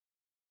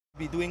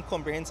We're doing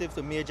comprehensive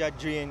to major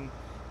drain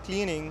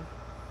cleaning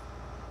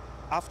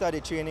after the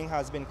training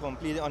has been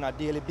completed on a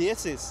daily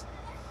basis.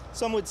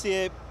 Some would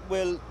say,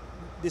 well,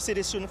 the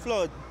city shouldn't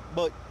flood,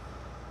 but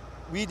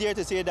we dare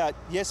to say that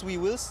yes, we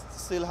will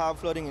still have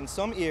flooding in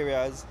some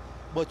areas,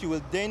 but you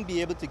will then be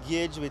able to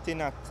gauge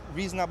within a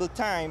reasonable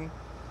time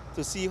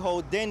to see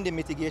how then the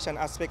mitigation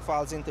aspect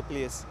falls into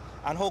place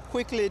and how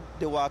quickly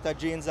the water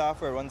drains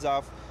off or runs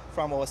off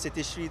from our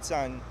city streets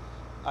and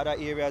other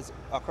areas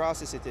across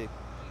the city.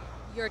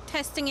 You're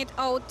testing it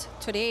out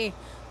today.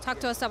 Talk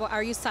to us about,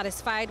 are you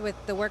satisfied with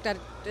the work that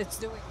it's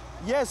doing?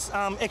 Yes,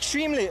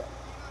 extremely.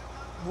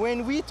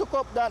 When we took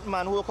up that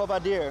manhole cover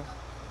there,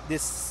 the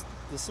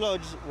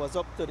sludge was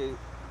up to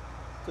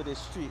the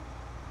street.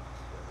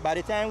 By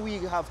the time we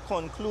have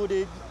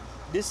concluded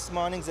this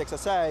morning's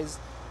exercise,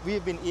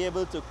 we've been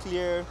able to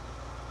clear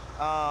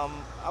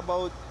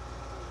about,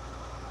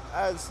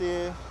 I'll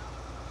say,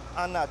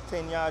 under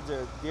 10 yards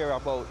or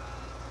thereabout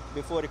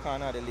before the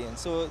corner of the lane.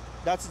 So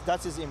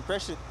that is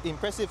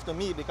impressive to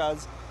me,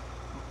 because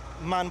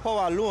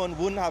manpower alone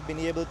wouldn't have been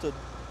able to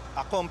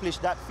accomplish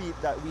that feat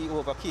that we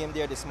overcame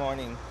there this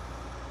morning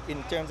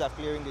in terms of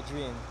clearing the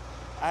drain.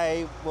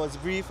 I was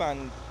briefed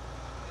and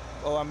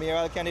our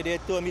mayoral candidate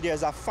told me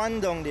there's a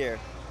fan down there,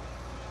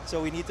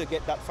 so we need to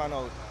get that fan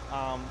out.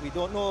 We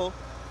don't know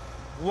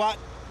what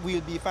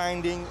we'll be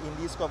finding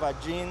in these covered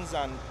drains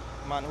and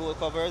manhole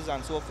covers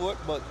and so forth,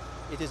 but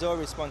it is our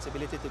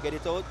responsibility to get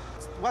it out.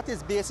 What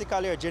is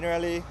basically or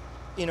generally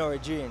in our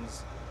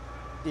drains?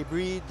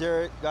 Debris,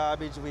 dirt,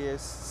 garbage,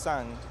 waste,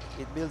 sand.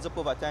 It builds up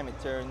over time, it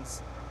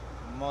turns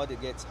mud,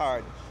 it gets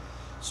hard.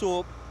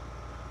 So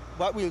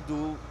what we'll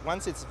do,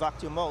 once it's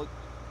vacuumed out,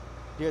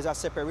 there's a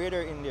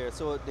separator in there.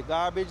 So the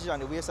garbage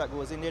and the waste that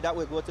goes in there, that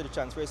will go to the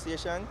transfer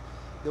station.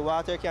 The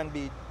water can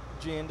be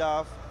drained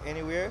off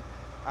anywhere,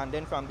 and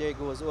then from there it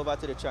goes over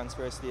to the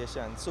transfer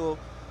station. So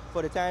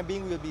for the time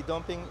being, we'll be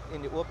dumping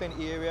in the open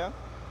area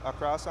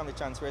across from the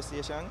transfer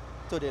station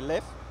to the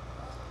left.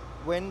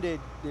 When the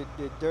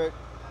dirt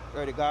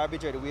or the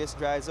garbage or the waste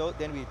dries out,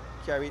 then we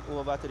carry it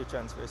over to the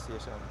transfer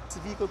station. This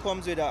vehicle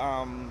comes with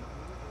a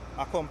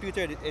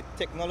computer, a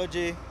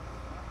technology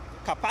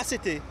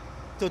capacity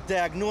to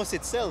diagnose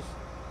itself.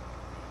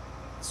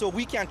 So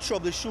we can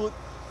troubleshoot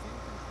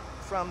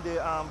from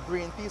the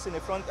brain piece in the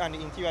front and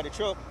the interior of the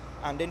truck,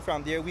 and then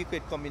from there we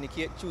could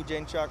communicate through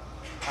Gentrack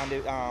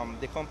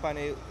and the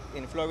company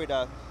in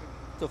Florida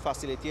to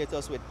facilitate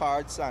us with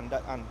parts and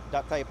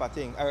that type of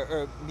thing.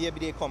 Or maybe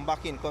they come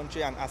back in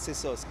country and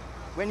assist us.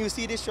 When you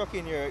see this truck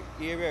in your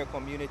area or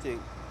community,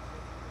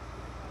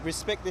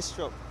 respect this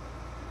truck.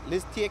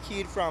 Let's take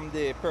heed from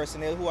the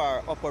personnel who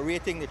are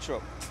operating the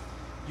truck.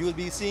 You will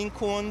be seeing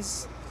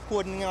cones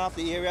cordoning off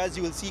the areas.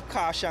 You will see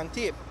caution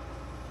tape.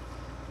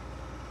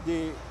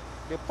 The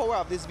power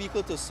of this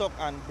vehicle to suck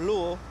and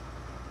blow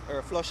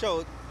or flush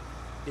out,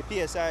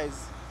 the PSI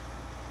is,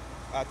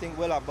 I think,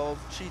 well above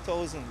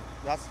 3,000.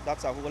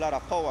 That's a whole lot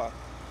of power.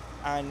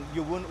 And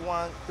you wouldn't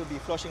want to be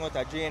flushing out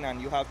a drain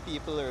and you have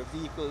people or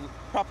vehicle,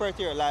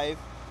 property or life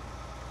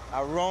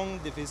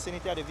around the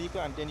vicinity of the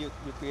vehicle, and then you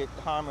create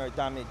harm or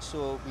damage.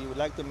 So we would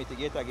like to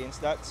mitigate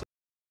against that.